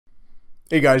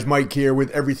Hey guys, Mike here with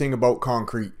everything about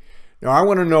concrete. Now I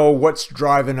want to know what's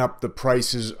driving up the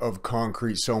prices of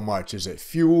concrete so much. Is it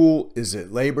fuel? Is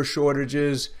it labor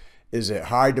shortages? Is it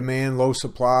high demand, low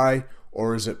supply?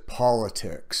 Or is it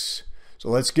politics? So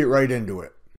let's get right into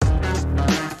it.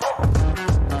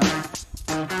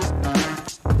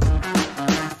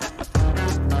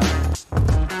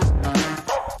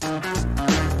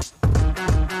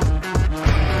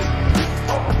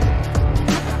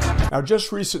 Now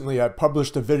just recently I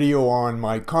published a video on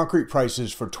my concrete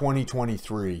prices for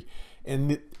 2023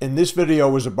 and this video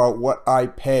was about what I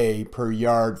pay per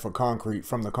yard for concrete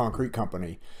from the concrete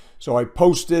company. So I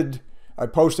posted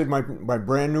my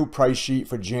brand new price sheet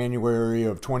for January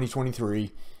of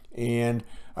 2023 and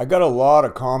I got a lot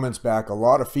of comments back, a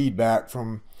lot of feedback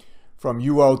from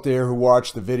you out there who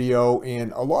watched the video,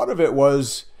 and a lot of it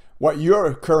was what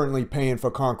you're currently paying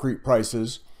for concrete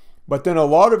prices. But then a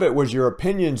lot of it was your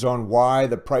opinions on why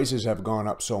the prices have gone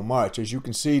up so much. As you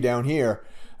can see down here,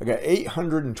 I got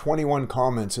 821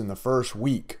 comments in the first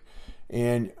week.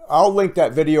 And I'll link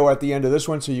that video at the end of this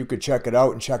one so you could check it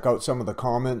out and check out some of the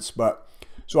comments.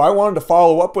 So I wanted to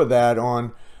follow up with that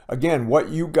on, again, what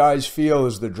you guys feel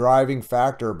is the driving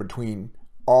factor between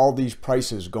all these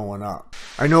prices going up.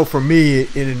 I know for me,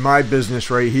 in my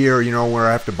business right here, you know, where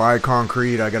I have to buy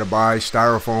concrete, I got to buy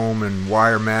styrofoam and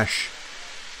wire mesh,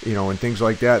 you know, and things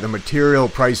like that. The material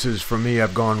prices for me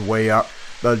have gone way up.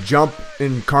 The jump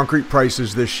in concrete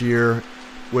prices this year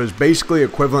was basically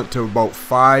equivalent to about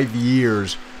 5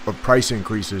 years of price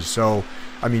increases. So,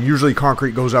 I mean, usually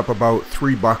concrete goes up about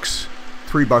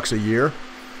 $3 a year,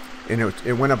 and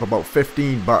it went up about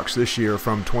 $15 this year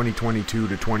from 2022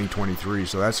 to 2023.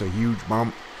 So that's a huge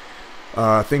bump.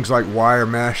 Things like wire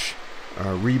mesh,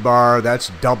 rebar, that's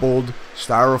doubled.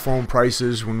 Styrofoam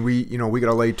prices, when we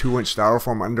gotta lay 2-inch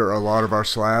styrofoam under a lot of our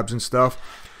slabs and stuff,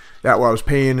 that I was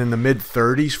paying in the mid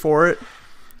 30s for it,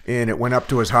 and it went up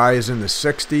to as high as in the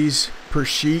 60s per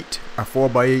sheet, a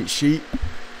 4x8 sheet.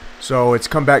 So it's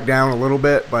come back down a little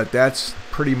bit, but that's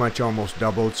pretty much almost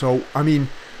doubled. So I mean,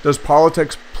 does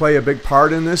politics play a big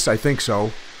part in this? I think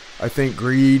so. I think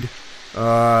greed,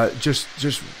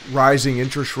 just rising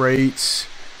interest rates.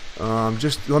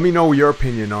 Just let me know your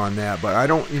opinion on that. But I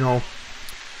don't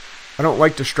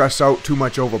like to stress out too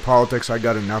much over politics. I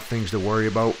got enough things to worry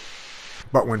about.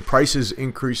 But when prices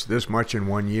increase this much in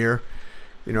 1 year,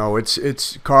 you know,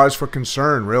 it's cause for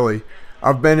concern, really.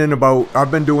 I've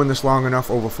been doing this long enough,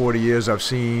 over 40 years. I've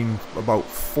seen about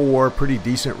 4 pretty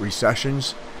decent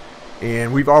recessions,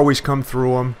 and we've always come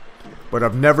through them. But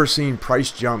I've never seen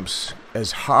price jumps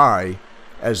as high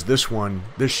as this one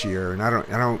this year. And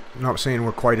I'm not saying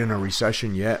we're quite in a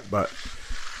recession yet, but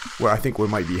well, I think we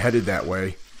might be headed that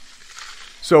way.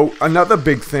 So another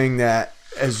big thing that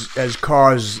has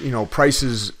caused, you know,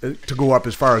 prices to go up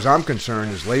as far as I'm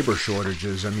concerned is labor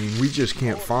shortages. I mean, we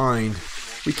can't find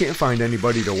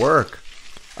anybody to work.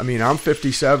 I mean, I'm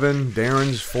 57,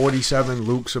 Darren's 47,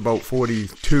 Luke's about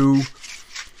 42,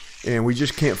 and we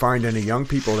just can't find any young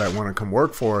people that want to come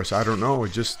work for us. I don't know.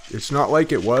 It's not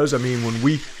like it was. I mean,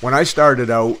 when I started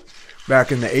out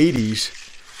back in the 80s,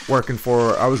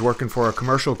 I was working for a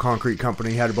commercial concrete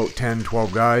company, had about 10,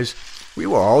 12 guys. We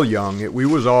were all young. We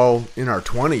was all in our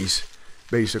 20s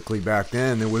basically back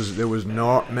then. There was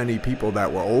not many people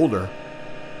that were older.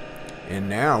 And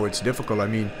now it's difficult. I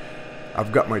mean,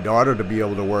 I've got my daughter to be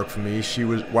able to work for me.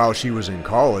 While she was in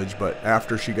college, but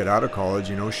after she got out of college,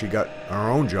 you know, she got her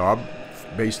own job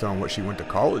based on what she went to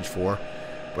college for.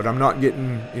 But I'm not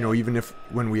getting, you know, even if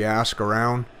when we ask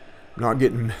around, I'm not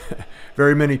getting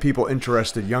very many people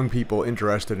interested, young people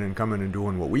interested in coming and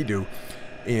doing what we do.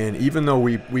 And even though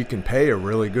we can pay a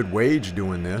really good wage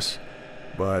doing this,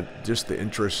 but just the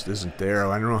interest isn't there.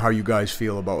 I don't know how you guys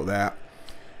feel about that.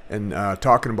 And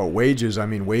talking about wages, I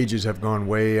mean, wages have gone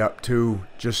way up too,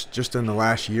 just in the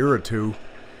last year or two,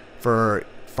 for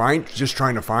just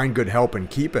trying to find good help and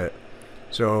keep it.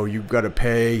 So you've got to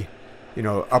pay, you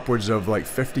know, upwards of like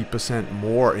 50%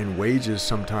 more in wages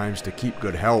sometimes to keep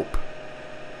good help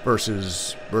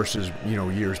versus you know,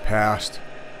 years past.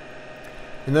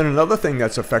 And then another thing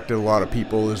that's affected a lot of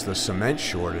people is the cement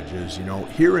shortages. You know,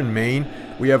 here in Maine,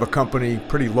 we have a company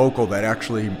pretty local that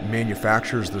actually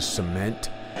manufactures the cement,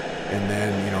 and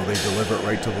then, you know, they deliver it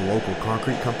right to the local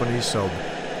concrete companies. So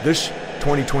this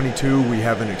 2022, we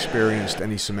haven't experienced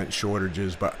any cement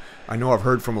shortages, but I know I've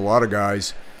heard from a lot of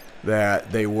guys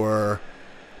that they were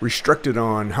restricted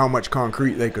on how much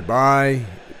concrete they could buy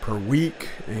per week,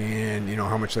 and, you know,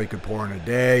 how much they could pour in a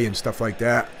day and stuff like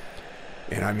that.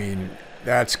 And I mean,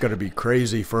 that's going to be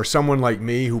crazy for someone like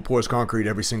me who pours concrete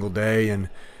every single day, and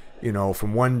you know,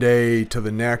 from one day to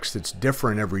the next, it's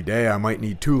different every day. I might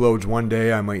need 2 loads one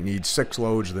day, I might need 6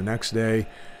 loads the next day,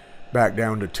 back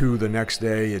down to 2 the next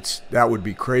day. That would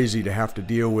be crazy to have to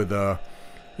deal with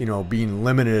you know, being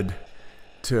limited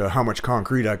to how much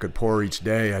concrete I could pour each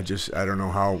day. I don't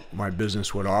know how my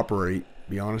business would operate, to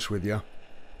be honest with you.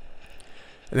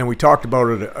 And then we talked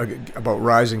about about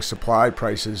rising supply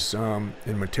prices and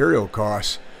material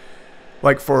costs.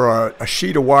 Like for a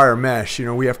sheet of wire mesh, you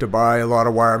know, we have to buy a lot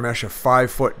of wire mesh, a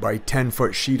 5-foot by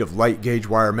 10-foot sheet of light gauge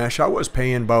wire mesh. I was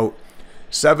paying about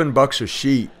 $7 a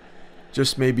sheet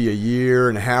just maybe a year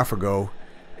and a half ago,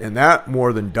 and that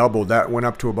more than doubled. That went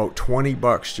up to about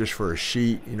 $20 just for a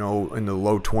sheet, you know, in the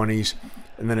low 20s,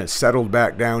 and then it settled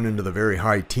back down into the very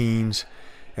high teens.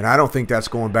 And I don't think that's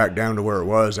going back down to where it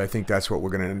was. I think that's what we're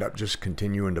going to end up just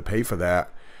continuing to pay for that,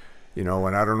 you know.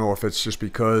 And I don't know if it's just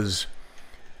because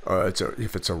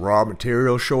if it's a raw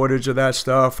material shortage of that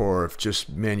stuff, or if just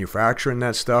manufacturing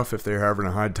that stuff, if they're having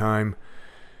a hard time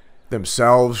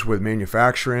themselves with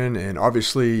manufacturing. And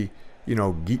obviously, you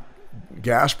know,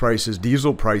 gas prices,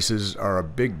 diesel prices are a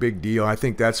big deal. I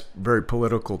think that's very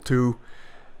political too,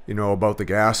 you know, about the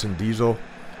gas and diesel.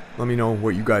 Let me know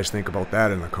what you guys think about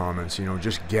that in the comments. You know,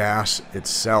 just gas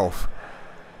itself.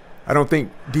 I don't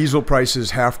think diesel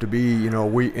prices have to be, you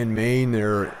know, in Maine,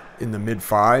 they're in the mid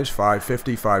 5s,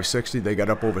 $5.50, $5.60. They got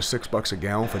up over $6 a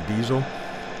gallon for diesel.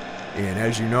 And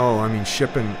as you know, I mean,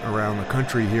 shipping around the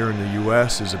country here in the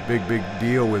US is a big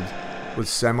deal with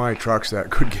semi trucks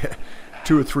that could get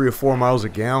 2 or 3 or 4 miles a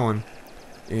gallon,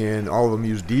 and all of them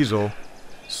use diesel.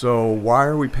 So why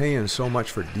are we paying so much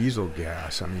for diesel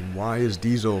gas? I mean, why is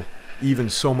diesel even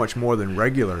so much more than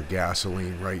regular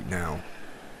gasoline right now?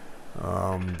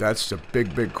 That's a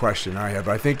big question I have.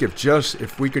 I think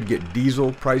if we could get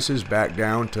diesel prices back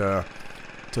down to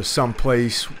some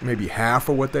place maybe half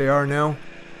of what they are now,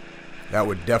 that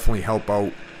would definitely help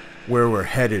out where we're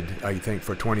headed, I think,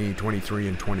 for 2023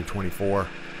 and 2024.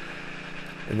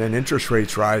 And then interest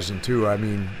rates rising too. I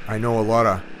mean, I know a lot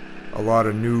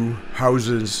of new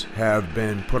houses have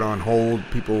been put on hold.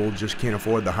 People just can't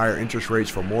afford the higher interest rates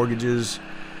for mortgages.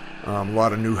 A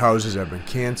lot of new houses have been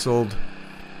canceled.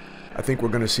 I think we're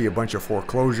going to see a bunch of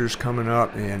foreclosures coming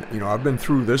up, and you know, I've been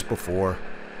through this before,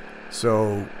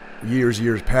 so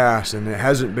years past, and it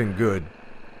hasn't been good,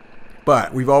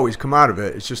 but we've always come out of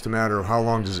it. It's just a matter of how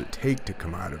long does it take to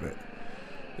come out of it,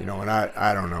 you know. And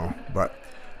I don't know, but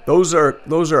those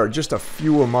are just a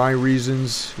few of my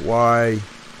reasons why,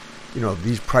 you know,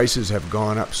 these prices have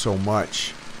gone up so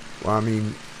much. Well, I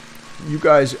mean, you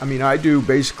guys, I mean, I do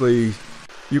basically,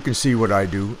 you can see what I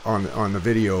do on the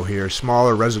video here.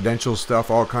 Smaller residential stuff,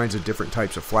 all kinds of different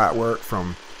types of flat work,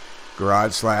 from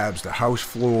garage slabs to house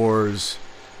floors,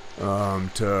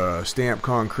 to stamped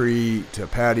concrete, to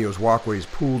patios, walkways,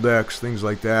 pool decks, things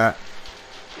like that.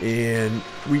 And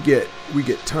we get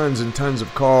tons and tons of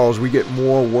calls. We get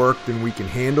more work than we can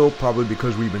handle, probably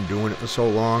because we've been doing it for so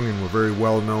long and we're very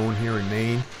well known here in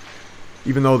Maine.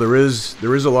 Even though there is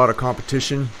a lot of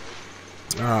competition,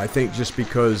 I think just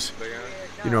because,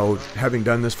 you know, having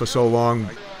done this for so long,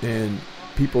 and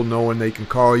people knowing they can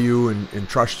call you and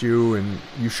trust you, and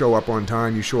you show up on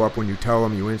time, you show up when you tell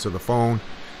them, you answer the phone,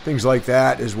 things like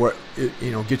that is what, you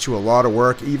know, gets you a lot of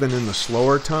work even in the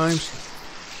slower times.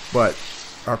 But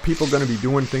are people going to be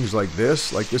doing things like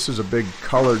this? Like, this is a big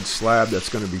colored slab that's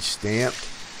going to be stamped,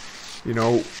 you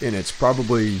know, and it's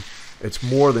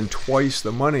more than twice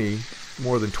the money,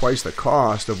 more than twice the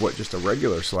cost of what just a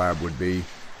regular slab would be.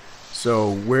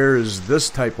 So where is this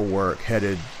type of work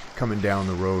headed coming down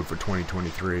the road for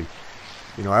 2023?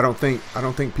 You know, I don't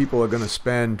think people are going to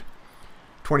spend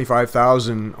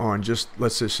 $25,000 on just,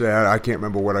 let's just say, I can't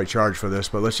remember what I charged for this,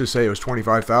 but let's just say it was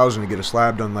 $25,000 to get a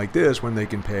slab done like this, when they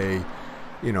can pay,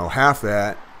 you know, half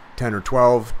that, $10,000 or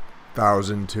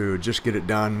 $12,000, to just get it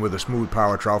done with a smooth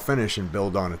power trowel finish and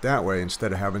build on it that way,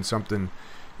 instead of having something,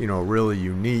 you know, really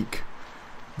unique.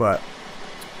 But,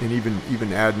 and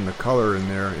even adding the color in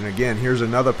there. And again, here's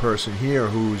another person here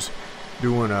who's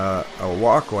doing a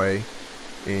walkway,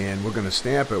 and we're going to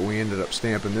stamp it. We ended up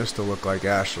stamping this to look like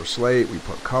ashlar slate. We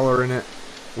put color in it,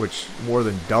 which more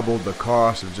than doubled the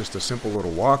cost of just a simple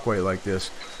little walkway like this.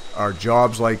 Are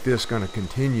jobs like this going to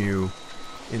continue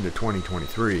into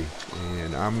 2023?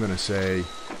 And I'm going to say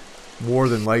more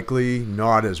than likely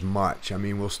not as much. I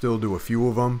mean, we'll still do a few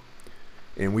of them,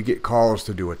 and we get calls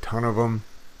to do a ton of them,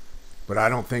 but I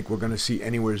don't think we're going to see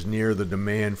anywhere near the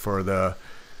demand for the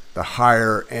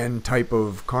higher end type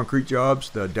of concrete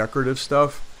jobs, the decorative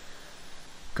stuff,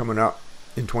 coming up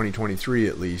in 2023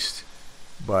 at least.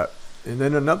 But And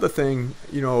then another thing,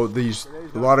 you know,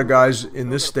 a lot of guys in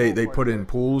this state, they put in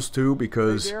pools too,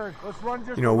 because,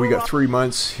 you know, we got 3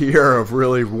 months here of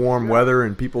really warm weather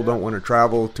and people don't want to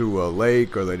travel to a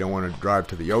lake, or they don't want to drive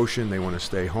to the ocean. They want to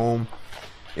stay home.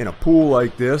 In a pool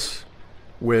like this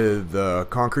with a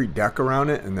concrete deck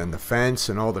around it, and then the fence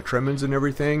and all the trimmings and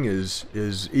everything is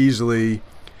easily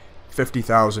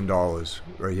 $50,000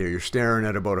 right here. You're staring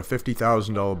at about a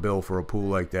 $50,000 bill for a pool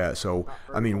like that. So,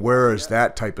 I mean, where is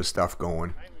that type of stuff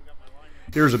going?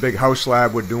 Here's a big house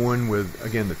slab we're doing with,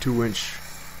 again, the 2-inch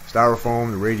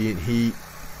styrofoam, the radiant heat.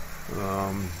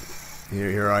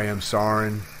 Here I am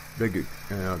sawing, big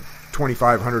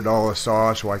 $2,500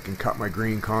 saw so I can cut my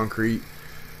green concrete.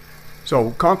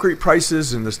 So concrete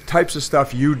prices and the types of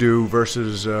stuff you do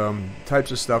versus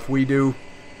types of stuff we do.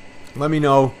 Let me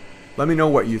know. Let me know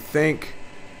what you think.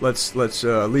 Let's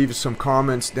leave some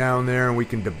comments down there, and we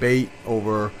can debate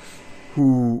over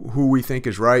who we think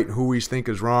is right, who we think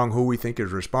is wrong, who we think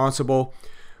is responsible.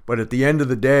 But at the end of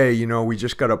the day, you know, we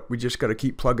just gotta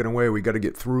keep plugging away. We got to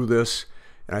get through this,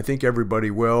 and I think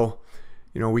everybody will.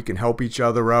 You know, we can help each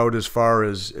other out as far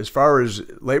as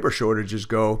labor shortages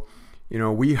go. You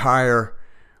know, we hire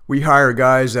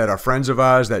guys that are friends of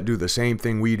ours that do the same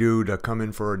thing we do to come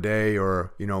in for a day,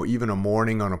 or, you know, even a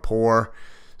morning on a pour.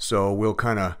 So we'll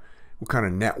kind of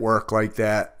network like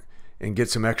that and get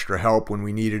some extra help when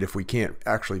we need it, if we can't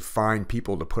actually find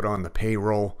people to put on the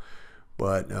payroll.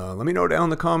 But let me know down in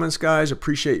the comments, guys.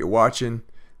 Appreciate you watching.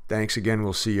 Thanks again.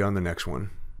 We'll see you on the next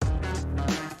one.